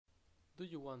Do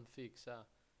you want to fix a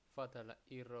fatal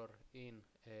error in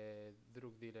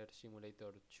Drug Dealer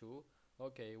Simulator 2?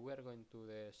 Okay, we are going to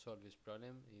solve this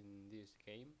problem in this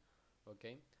game.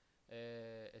 Okay,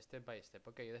 step by step.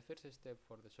 Okay, the first step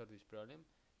for the solve this problem,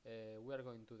 we are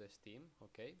going to the Steam.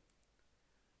 Okay,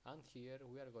 and here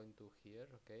we are going to here.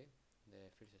 Okay, the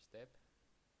first step,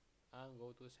 and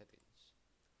go to settings.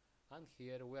 And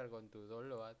here we are going to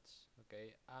download ads.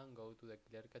 Okay, and go to the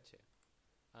clear cache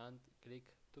and click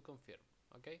to confirm.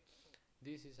 Okay,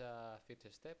 this is a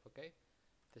first step. Okay,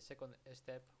 the second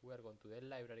step, we are going to the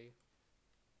library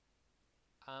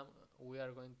and we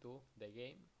are going to the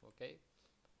game. Okay,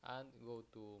 and go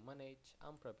to manage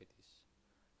and properties,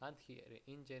 and here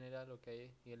in general,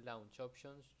 okay, in launch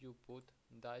options you put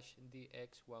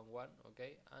 -dx11.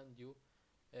 Okay, and you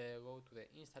go to the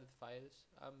installed files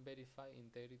and verify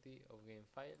integrity of game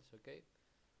files. Okay,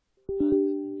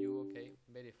 and you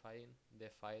verifying the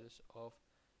files of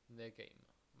the game,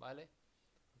 vale.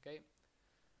 Okay,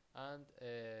 and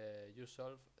you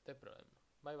solve the problem.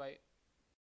 Bye bye.